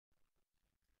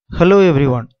Hello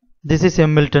everyone, this is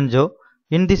Milton.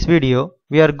 In this video,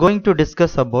 we are going to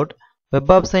discuss about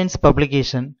Web of Science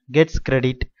publication gets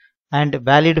credit and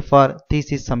valid for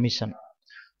thesis submission.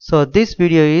 So this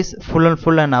video is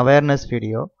full and awareness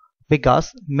video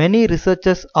because many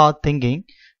researchers are thinking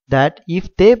that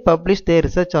if they publish their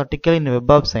research article in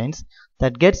Web of Science,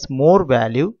 that gets more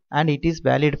value and it is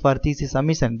valid for thesis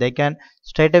submission. They can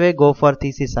straight away go for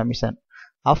thesis submission.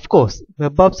 Of course,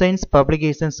 Web of Science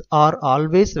publications are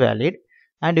always valid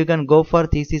and you can go for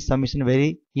thesis submission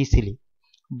very easily.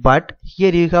 But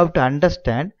here you have to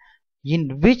understand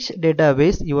in which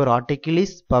database your article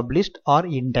is published or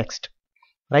indexed.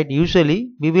 Right? Usually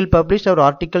we will publish our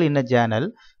article in a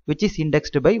journal which is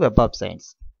indexed by Web of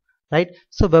Science. Right?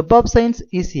 So Web of Science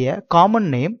is a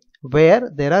common name where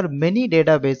there are many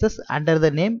databases under the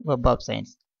name Web of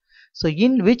Science. So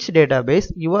in which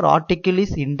database your article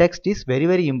is indexed is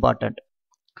very important.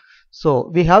 So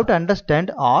we have to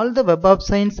understand all the Web of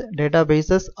Science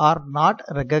databases are not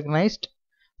recognized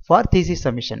for thesis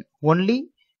submission. Only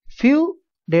few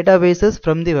databases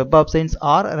from the Web of Science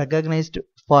are recognized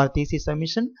for thesis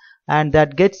submission and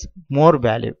that gets more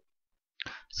value.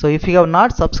 So if you have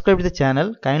not subscribed to the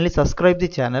channel, kindly subscribe the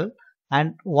channel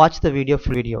and watch the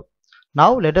full video.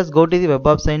 Now let us go to the Web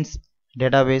of Science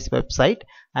database website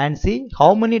and see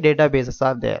how many databases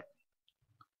are there.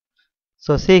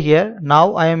 So see here,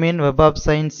 now I am in Web of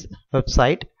Science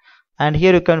website and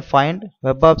here you can find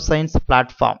Web of Science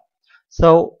platform.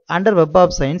 So under Web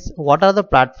of Science, what are the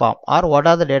platform or what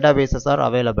are the databases are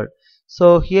available?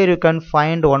 So here you can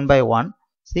find one by one.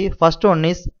 See, first one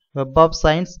is Web of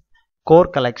Science core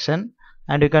collection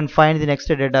and you can find the next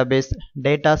database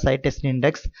data citation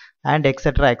index and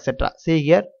etc. See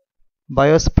here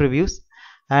BIOS previews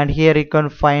and here you can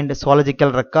find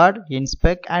zoological record,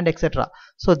 inspect and etc.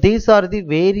 So these are the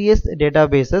various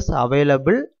databases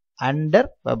available under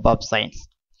Web of Science.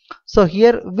 So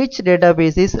here which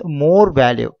database is more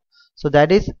value? So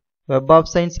that is Web of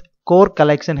Science core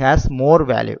collection has more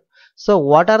value. So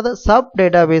what are the sub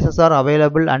databases are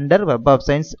available under Web of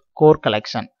Science core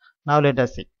collection? Now let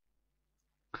us see.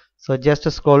 So just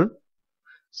scroll.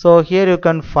 So here you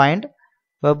can find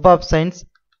Web of Science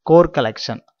core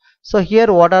collection. So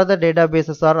here what are the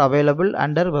databases are available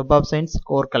under Web of Science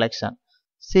core collection?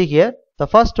 See here, the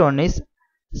first one is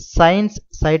Science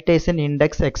Citation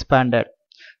Index Expanded.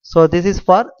 So this is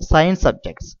for science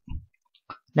subjects.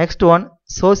 Next one,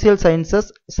 Social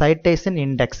Sciences Citation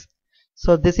Index.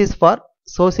 So this is for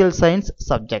social science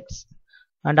subjects.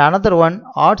 And another one,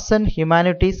 Arts and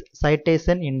Humanities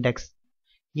Citation Index,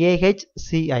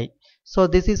 AHCI. So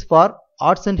this is for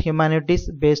arts and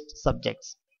humanities based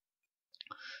subjects.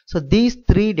 So these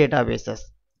three databases,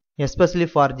 especially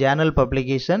for journal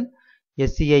publication,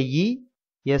 SCIE,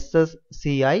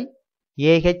 SSCI,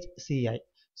 AHCI.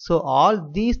 So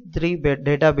all these three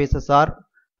databases are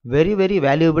very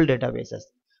valuable databases.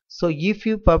 So if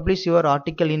you publish your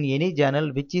article in any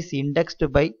journal which is indexed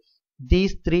by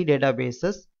these three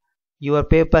databases, your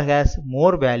paper has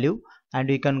more value and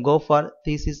you can go for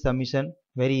thesis submission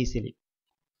very easily.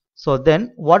 So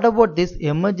then what about this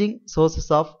emerging sources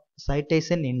of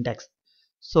citation index?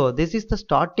 So this is the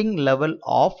starting level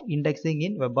of indexing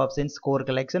in Web of Science core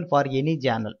collection for any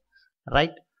journal,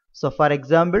 right? So for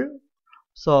example,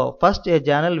 so first a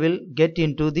journal will get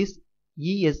into this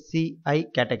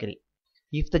ESCI category.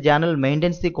 If the journal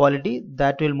maintains the quality,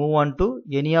 that will move on to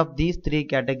any of these three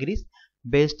categories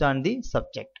based on the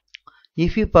subject.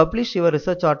 If you publish your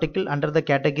research article under the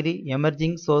category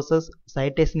emerging sources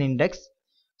citation index,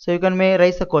 so you may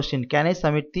raise a question, can I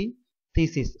submit the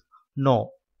thesis?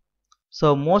 No.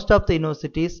 So most of the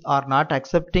universities are not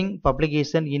accepting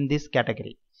publication in this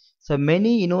category. So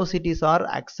many universities are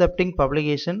accepting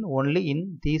publication only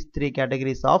in these three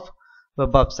categories of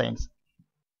Web of Science.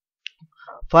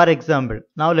 For example,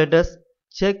 now let us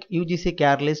check UGC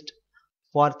care list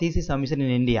for thesis submission in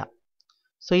India.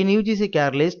 So in UGC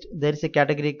care list, there is a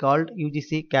category called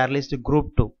UGC care list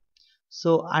group 2.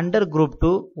 So under group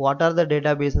 2, what are the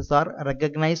databases are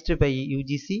recognized by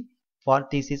UGC for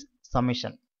thesis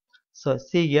submission? So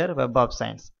see here Web of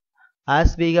Science.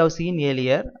 As we have seen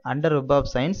earlier, under Web of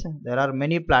Science, there are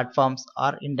many platforms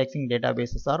or indexing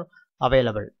databases are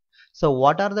available. So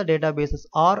what are the databases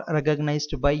are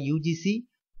recognized by UGC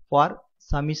for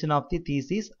submission of the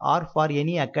thesis or for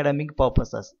any academic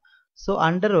purposes? So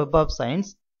under Web of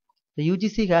Science, the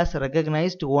UGC has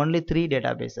recognized only three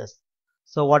databases.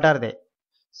 So what are they?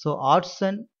 So Arts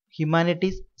and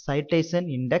Humanities Citation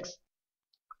Index,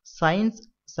 Science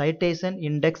Citation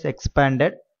Index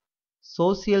Expanded,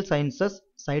 Social Sciences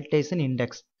Citation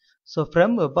Index. So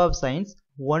from Web of Science,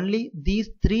 only these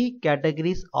three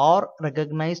categories are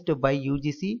recognized by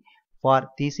UGC for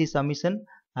thesis submission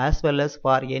as well as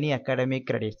for any academic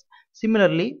credits.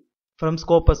 Similarly, from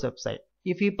Scopus website,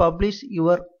 if you publish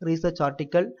your research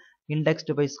article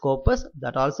indexed by Scopus,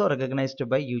 that also recognized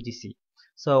by UGC.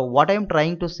 So what I am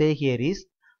trying to say here is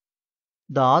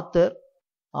the author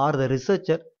or the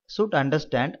researcher should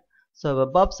understand. So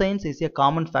Web of Science is a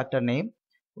common factor name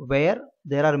where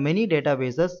there are many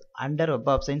databases under Web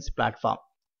of Science platform.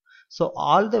 So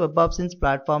all the Web of Science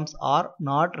platforms are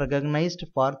not recognized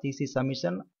for thesis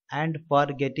submission and for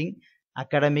getting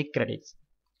academic credits.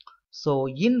 So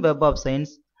in Web of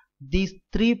Science, these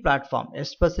three platforms,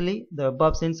 especially the Web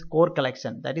of Science core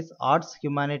collection, that is Arts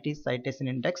Humanities Citation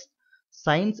Index,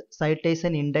 Science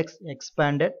Citation Index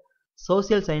Expanded,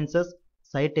 Social Sciences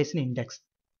Citation Index.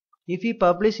 If you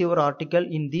publish your article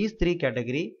in these three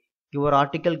categories, your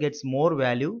article gets more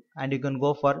value and you can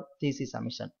go for thesis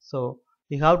submission. So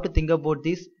you have to think about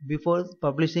this before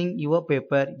publishing your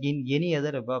paper in any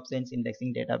other Web of Science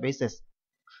indexing databases.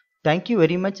 Thank you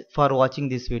very much for watching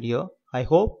this video. I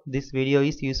hope this video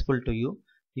is useful to you.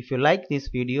 If you like this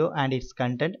video and its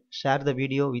content, share the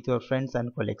video with your friends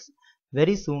and colleagues.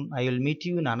 Very soon I will meet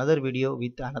you in another video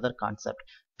with another concept.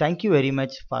 Thank you very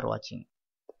much for watching.